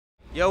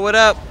Yo, what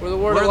up? We're the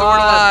Word We're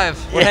Alive.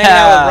 We're hanging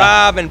out with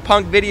Rob and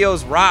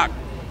Punkvideosrock.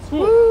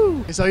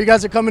 Woo! So you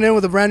guys are coming in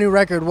with a brand new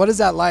record. What is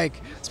that like,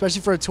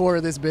 especially for a tour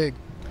this big?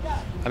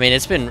 I mean,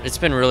 it's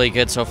been really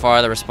good so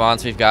far. The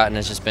response we've gotten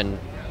has just been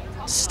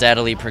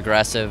steadily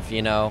progressive.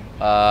 You know,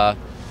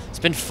 it's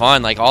been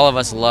fun. Like, all of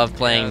us love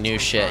playing new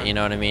shit. Fun. You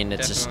know what I mean?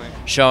 It's Definitely.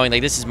 just showing.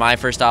 Like, this is my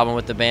first album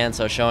with the band,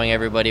 so showing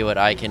everybody what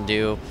I can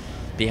do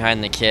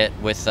behind the kit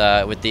with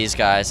these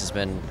guys has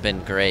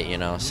been great. You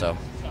know, so.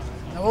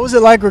 Now, what was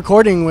it like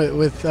recording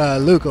with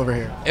Luke over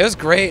here? It was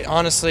great,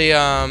 honestly.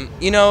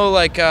 You know,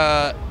 like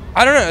I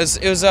don't know.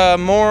 It was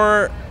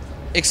more.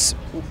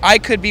 I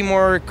could be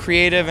more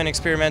creative and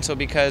experimental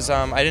because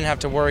I didn't have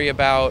to worry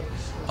about,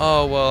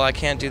 oh, well, I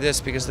can't do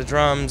this because the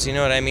drums, you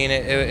know what I mean?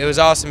 It was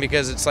awesome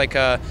because it's like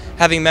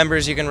having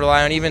members you can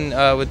rely on, even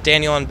with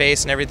Daniel on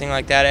bass and everything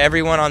like that.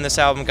 Everyone on this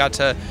album got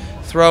to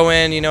throw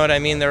in, you know what I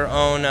mean, their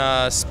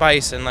own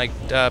spice and like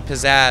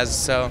pizzazz.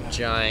 So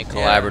Giant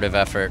collaborative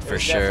effort for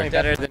sure. Definitely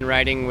better than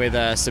writing with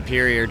a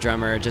superior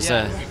drummer.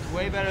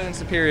 Way better than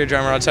superior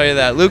drummer, I'll tell you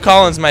that. Luke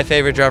Collins, my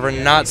favorite drummer,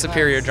 not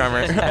superior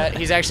drummer.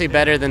 He's actually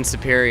better than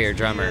superior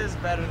drummer. He is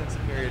better than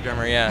superior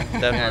drummer, yeah,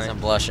 Guys, definitely. I'm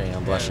blushing.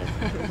 I'm blushing.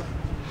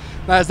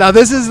 Nice. Now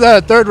this is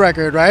the third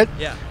record, right?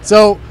 Yeah.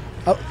 So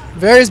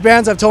various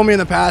bands have told me in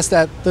the past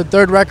that the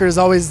third record is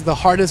always the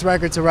hardest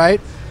record to write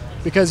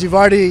because you've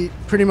already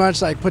pretty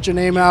much like put your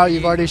name out,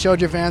 you've already showed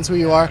your fans who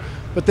you are.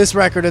 But this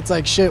record, it's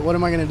like, shit, what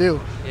am I gonna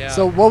do? Yeah.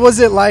 So what was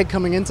it like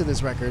coming into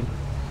this record?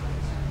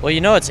 Well,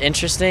 you know what's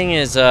interesting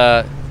is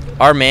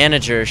our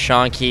manager,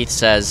 Sean Keith,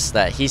 says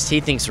that he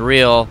thinks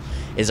Real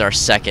is our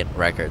second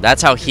record.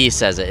 That's how he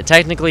says it.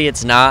 Technically,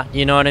 it's not,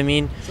 you know what I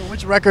mean? So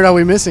which record are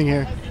we missing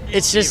here?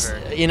 It's just,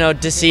 you know,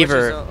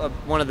 Deceiver. Which is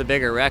one of the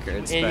bigger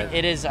records. but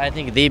It is, I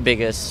think, the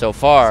biggest so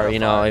far, you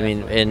know, I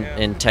mean,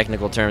 in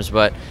technical terms,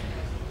 but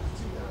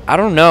I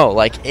don't know.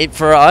 Like,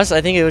 for us,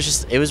 I think it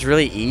was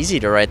really easy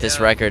to write this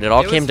record. It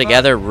all came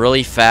together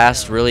really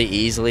fast, really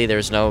easily.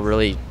 There's no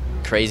really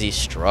crazy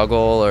struggle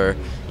or,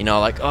 you know,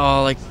 like,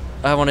 oh, like,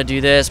 I want to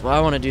do this, well, I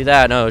want to do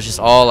that. No, it was just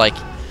all like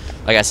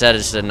I said,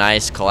 it's just a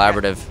nice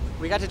collaborative.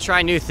 we got to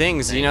try new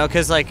things, you know,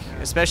 because like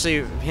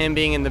especially him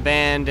being in the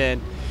band,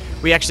 and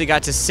we actually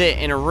got to sit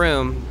in a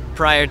room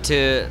prior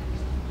to,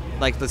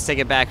 like, let's take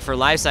it back, for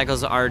Life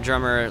Cycles, our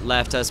drummer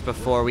left us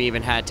before we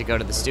even had to go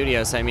to the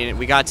studio. So I mean,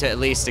 we got to at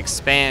least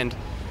expand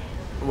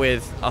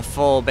with a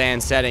full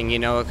band setting. You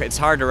know, it's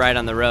hard to write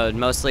on the road.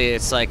 Mostly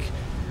it's like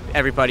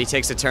everybody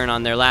takes a turn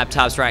on their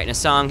laptops writing a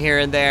song here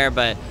and there,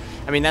 but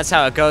I mean, that's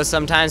how it goes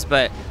sometimes.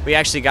 But we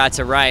actually got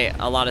to write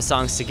a lot of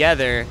songs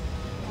together.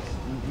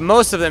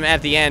 Most of them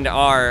at the end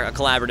are a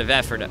collaborative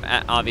effort,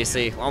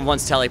 obviously,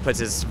 once Telly puts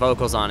his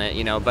vocals on it,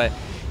 you know, but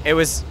it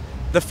was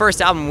the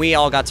first album we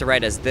all got to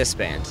write as this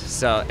band,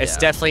 so it's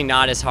definitely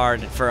not as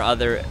hard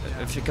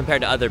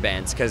compared to other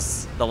bands,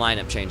 because the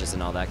lineup changes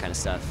and all that kind of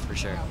stuff, for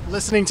sure.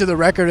 Listening to the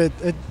record,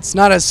 it's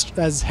not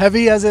as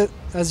heavy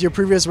as your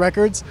previous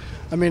records.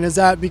 I mean, is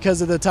that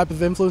because of the type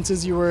of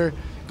influences you were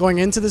going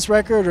into this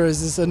record, or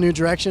is this a new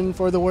direction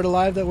for the Word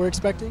Alive that we're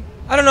expecting?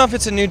 I don't know if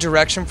it's a new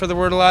direction for the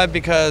Word Alive,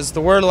 because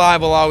the Word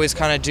Alive will always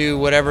kind of do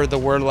whatever the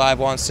Word Alive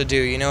wants to do,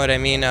 you know what I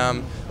mean?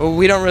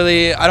 We don't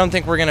really, I don't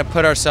think we're going to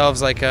put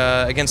ourselves like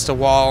against a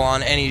wall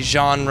on any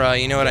genre,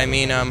 you know what I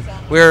mean?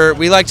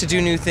 We like to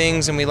do new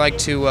things, and we like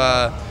to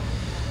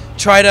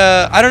try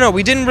to, I don't know,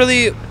 we didn't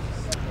really,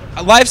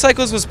 Life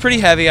Cycles was pretty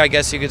heavy, I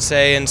guess you could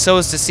say, and so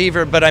is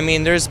Deceiver, but I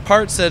mean, there's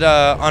parts that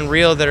on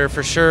Real that are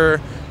for sure,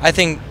 I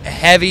think,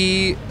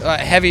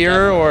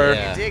 heavier, or...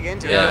 You dig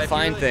into Yeah, it,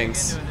 find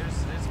things.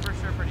 It's for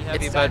sure pretty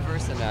heavy, It's but...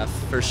 diverse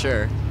enough, for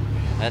sure.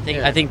 I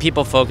think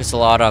people focus a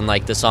lot on,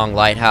 like, the song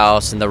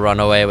Lighthouse and The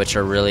Runaway, which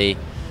are really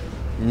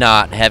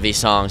not heavy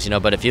songs, you know,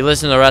 but if you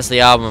listen to the rest of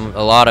the album,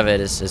 a lot of it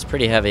is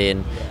pretty heavy,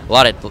 and a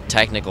lot of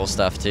technical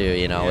stuff too,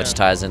 you know, which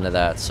ties into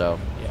that, so.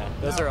 Yeah,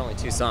 those are only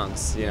 2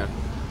 songs, you know.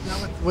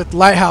 Now with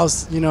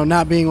Lighthouse, you know,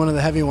 not being one of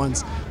the heavy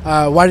ones,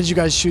 why did you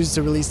guys choose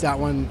to release that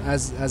one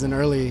as an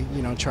early,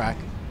 you know, track?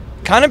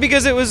 Kind of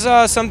because it was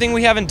something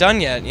we haven't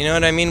done yet, you know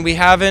what I mean? We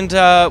haven't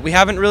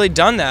really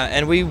done that,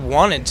 and we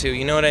wanted to,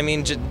 you know what I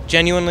mean?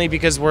 Genuinely,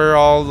 because we're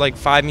all like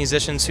 5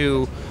 musicians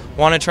who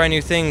want to try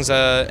new things,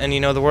 and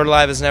you know, the Word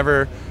Alive has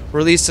never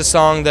released a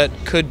song that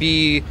could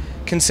be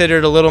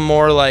considered a little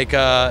more like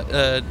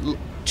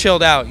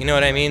chilled out, you know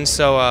what I mean?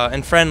 So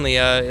and friendly,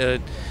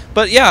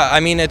 but yeah,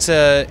 I mean, it's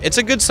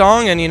a good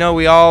song, and you know,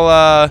 we all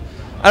I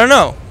don't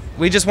know,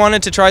 we just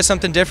wanted to try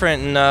something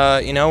different,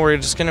 and you know, we're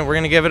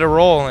gonna give it a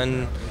roll,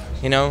 and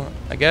you know,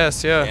 I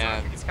guess,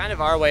 Yeah, it's kind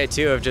of our way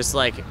too of just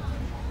like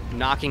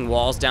knocking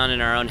walls down in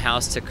our own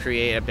house to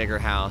create a bigger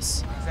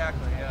house.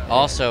 Exactly. Yeah.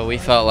 Also, we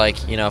felt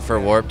like, you know, for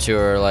Warped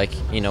Tour, like,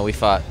 you know, we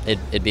thought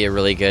it'd be a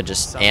really good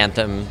just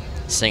anthem,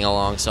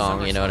 sing-along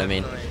song, you know what I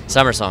mean?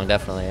 Summer song,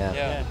 definitely,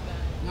 yeah.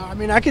 No, I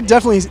mean, I can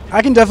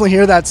definitely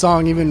hear that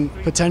song even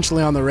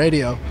potentially on the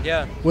radio.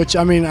 Yeah. Which,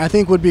 I mean, I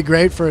think would be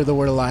great for the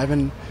Word Alive.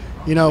 And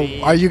You know,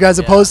 are you guys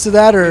opposed to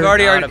that, or? We've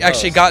already Not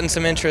actually opposed. gotten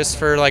some interest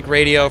for like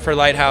radio for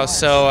Lighthouse.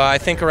 So I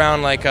think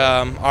around like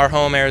our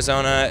home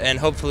Arizona and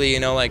hopefully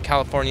like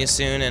California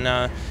soon,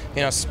 and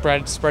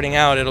spreading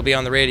out, it'll be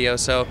on the radio.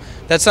 So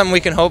that's something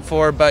we can hope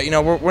for. But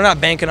we're not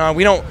banking on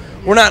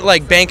we're not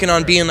like banking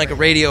on being like a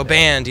radio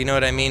band. You know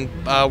what I mean?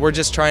 We're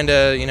just trying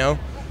to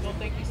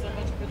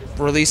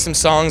release some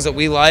songs that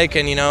we like,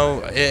 and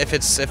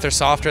if they're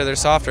softer, they're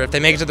softer. If they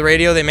make it to the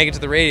radio, they make it to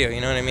the radio.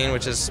 You know what I mean?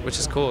 Which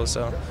is cool.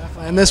 So.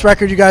 And this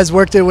record, you guys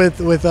worked it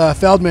with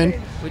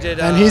Feldman. We did.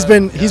 And he's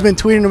been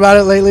tweeting about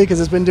it lately because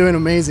it's been doing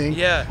amazing.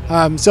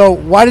 Yeah. So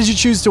why did you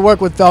choose to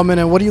work with Feldman,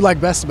 and what do you like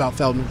best about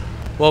Feldman?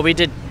 Well, we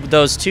did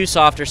those 2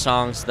 softer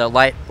songs. The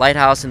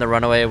Lighthouse and the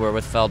Runaway were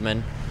with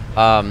Feldman.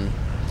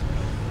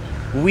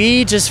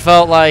 We just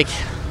felt like,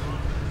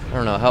 I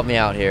don't know, help me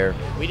out here.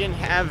 We didn't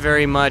have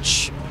very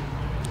much.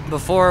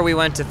 Before we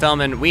went to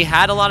Feldman, we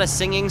had a lot of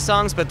singing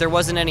songs, but there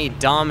wasn't any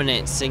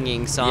dominant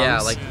singing songs.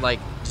 Yeah, like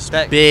just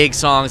big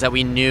songs that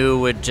we knew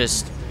would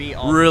just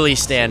really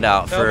stand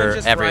out Feldman for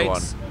just everyone.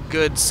 writes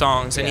good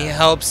songs, and he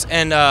helps.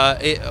 And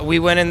we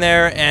went in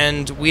there,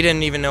 and we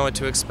didn't even know what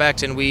to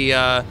expect, and we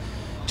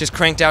just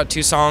cranked out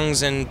 2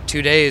 songs in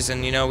 2 days,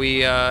 and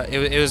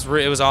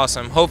it was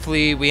awesome.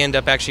 Hopefully, we end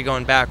up actually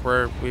going back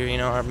where we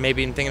are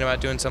maybe thinking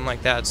about doing something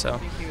like that. So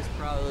He was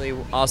probably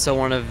also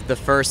one of the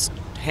first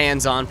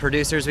hands-on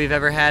producers we've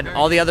ever had.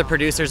 All the other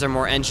producers are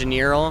more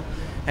engineeral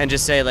and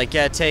just say like,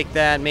 yeah, take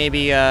that,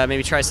 maybe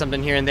try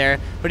something here and there.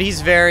 But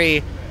he's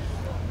bigger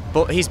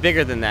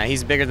than that.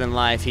 He's bigger than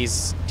life.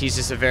 He's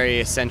just a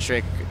very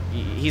eccentric.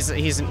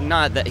 He's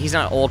not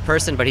an old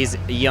person, but he's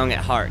young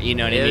at heart. You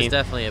know what I mean? It was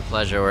definitely a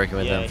pleasure working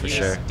with him for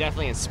sure.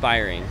 Definitely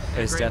inspiring.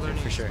 It was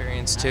definitely for sure.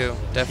 Experience too,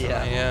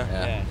 definitely.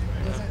 Yeah.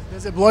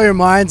 Does it blow your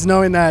minds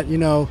knowing that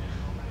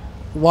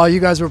while you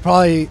guys were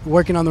probably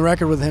working on the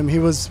record with him, he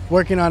was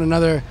working on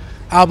another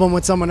album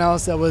with someone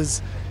else that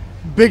was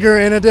bigger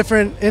in a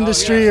different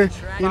industry?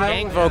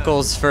 Gang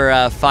vocals for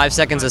 5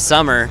 Seconds of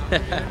Summer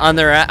on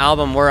their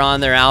album. We're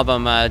on their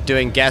album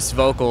doing guest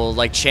vocal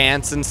like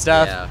chants and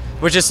stuff,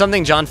 which is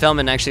something John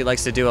Feldman actually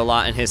likes to do a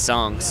lot in his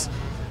songs.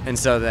 And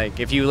so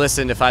like if you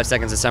listen to 5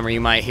 Seconds of Summer,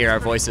 you might hear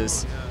our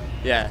voices.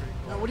 Yeah.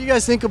 What do you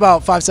guys think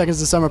about 5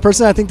 Seconds of Summer?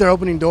 Personally, I think they're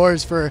opening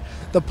doors for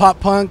the pop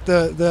punk,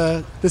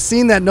 the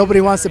scene that nobody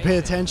wants to pay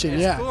attention.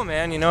 It's yeah, cool,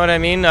 man. You know what I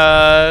mean?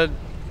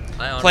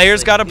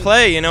 Players got to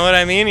play. You know what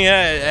I mean?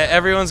 Yeah.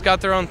 Everyone's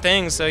got their own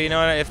thing. So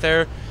if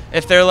they're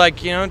like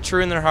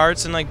true in their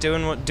hearts and like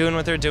doing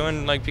what they're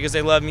doing like because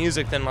they love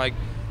music, then like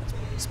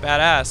it's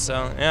badass.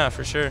 So yeah,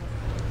 for sure.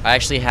 I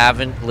actually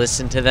haven't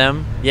listened to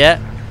them yet,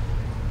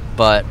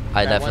 but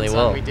I definitely one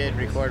song will. we did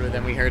record with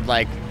them. We heard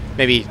like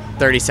maybe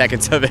 30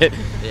 seconds of it.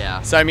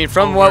 Yeah. So I mean,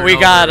 from Over what we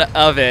and got over.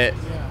 of it,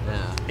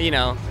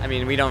 Yeah. I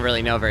mean, we don't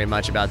really know very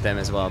much about them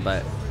as well,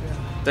 but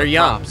they're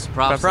young.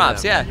 Props to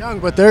Props, them. yeah. young,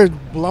 but they're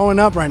blowing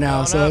up right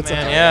now. So it's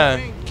man, like, yeah,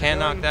 can't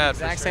knock that.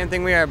 Exact same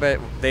thing we are, but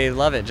they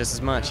love it just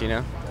as much,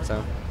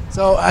 So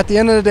So at the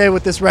end of the day,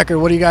 with this record,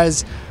 what do you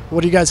guys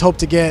hope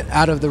to get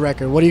out of the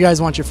record? What do you guys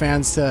want your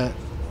fans to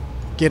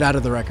get out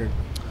of the record?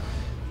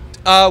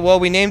 Well,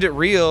 we named it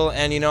Real,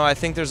 and I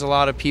think there's a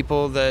lot of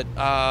people that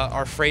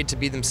are afraid to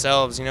be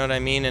themselves. You know what I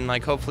mean? And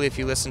like, hopefully, if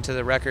you listen to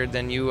the record,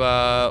 then you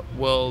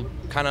will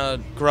kind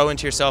of grow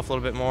into yourself a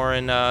little bit more,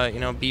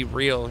 and be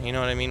real. You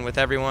know what I mean, with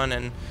everyone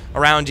and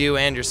around you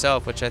and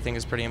yourself, which I think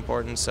is pretty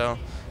important. So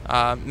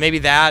maybe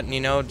that,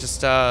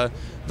 just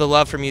the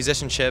love for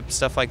musicianship,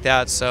 stuff like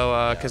that.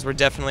 So because we're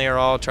definitely are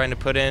all trying to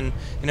put in,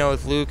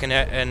 with Luke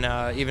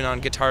and even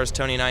on guitars,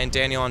 Tony and I, and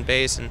Daniel on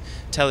bass, and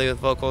Telly with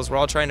vocals. We're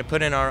all trying to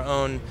put in our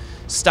own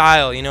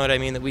style, you know what I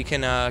mean, that we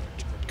can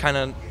kind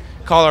of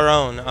call our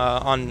own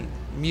on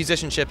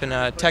musicianship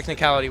and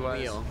technicality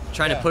wise.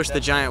 Trying to push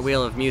the giant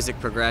wheel of music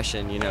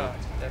progression, Yeah,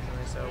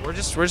 definitely. So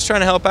we're just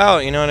trying to help out,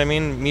 you know what I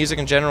mean, music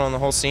in general and the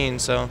whole scene.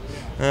 So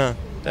yeah,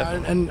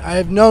 definitely. And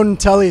I've known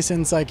Telly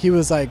since like he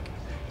was like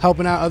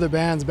helping out other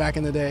bands back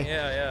in the day.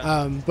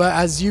 Yeah. But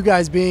as you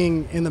guys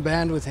being in the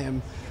band with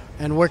him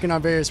and working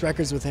on various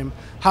records with him,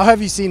 how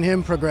have you seen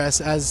him progress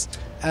as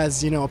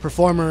a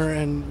performer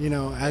and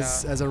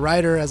as a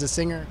writer, as a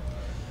singer?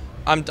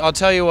 I'll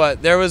tell you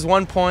what, there was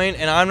one point,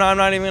 and I'm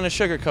not even going to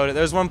sugarcoat it.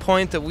 There was one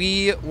point that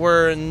we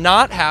were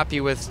not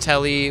happy with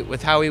Telly,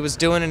 with how he was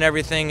doing and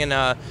everything, and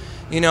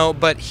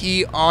but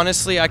he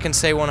honestly, I can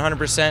say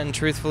 100% and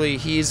truthfully,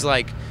 he's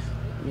like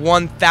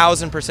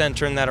 1,000%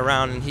 turned that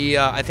around, and he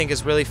I think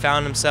has really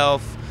found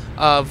himself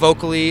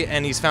vocally,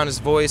 and he's found his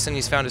voice and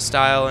he's found his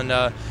style,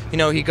 and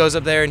he goes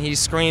up there and he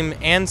screams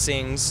and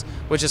sings,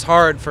 which is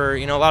hard for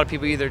a lot of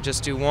people either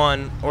just do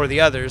one or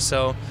the other.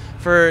 So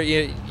for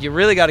you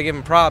really got to give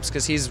him props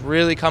because he's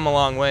really come a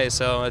long way.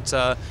 So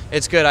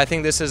it's good. I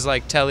think this is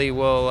like Telly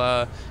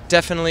will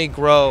definitely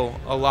grow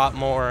a lot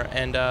more,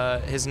 and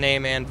his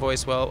name and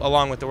voice will,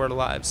 along with the word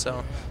alive.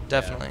 So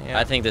definitely. Yeah.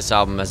 I think this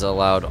album has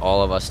allowed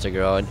all of us to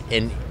grow,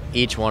 and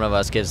each one of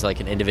us gives like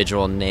an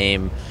individual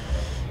name.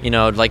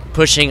 Like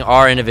pushing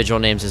our individual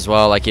names as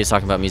well. Like he was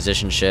talking about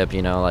musicianship.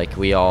 Like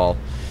we all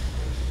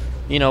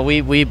you know,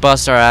 we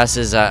bust our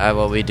asses at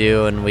what we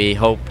do, and we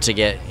hope to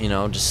get, you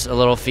know, just a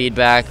little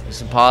feedback,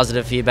 some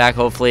positive feedback,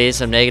 hopefully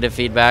some negative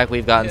feedback.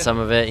 We've gotten some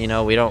of it. You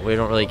know, we don't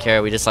really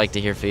care. We just like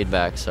to hear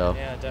feedback. So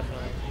Yeah,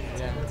 definitely.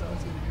 Yeah.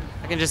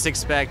 I can just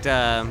expect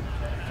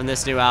from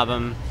this new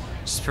album,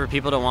 just for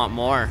people to want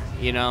more.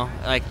 You know,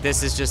 like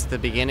this is just the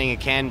beginning.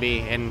 It can be,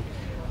 and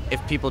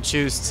if people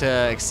choose to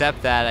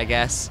accept that, I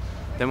guess,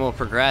 then we'll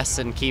progress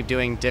and keep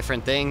doing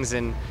different things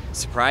and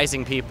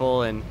surprising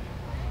people and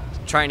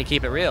trying to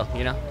keep it real,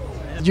 you know?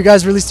 You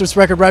guys released this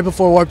record right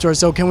before Warped Tour,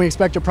 so can we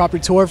expect a proper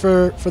tour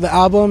for the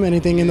album?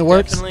 Anything in the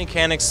works? Definitely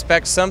can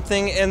expect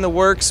something in the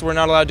works. We're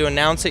not allowed to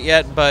announce it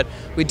yet, but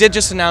we did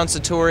just announce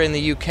a tour in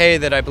the UK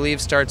that I believe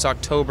starts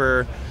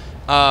October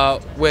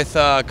with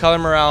Color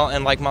Morale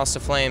and Like Moths to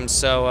Flames.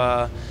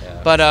 So,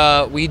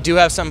 but we do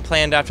have something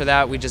planned after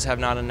that. We just have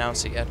not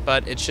announced it yet,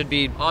 but it should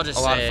be a lot of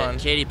fun.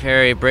 Katy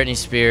Perry, Britney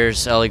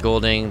Spears, Ellie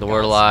Goulding, The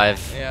Word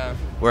Alive. Yeah.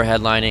 We're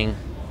headlining.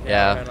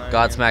 Yeah, Headlining,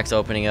 Godsmack's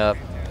opening up.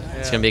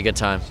 It's gonna be a good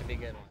time.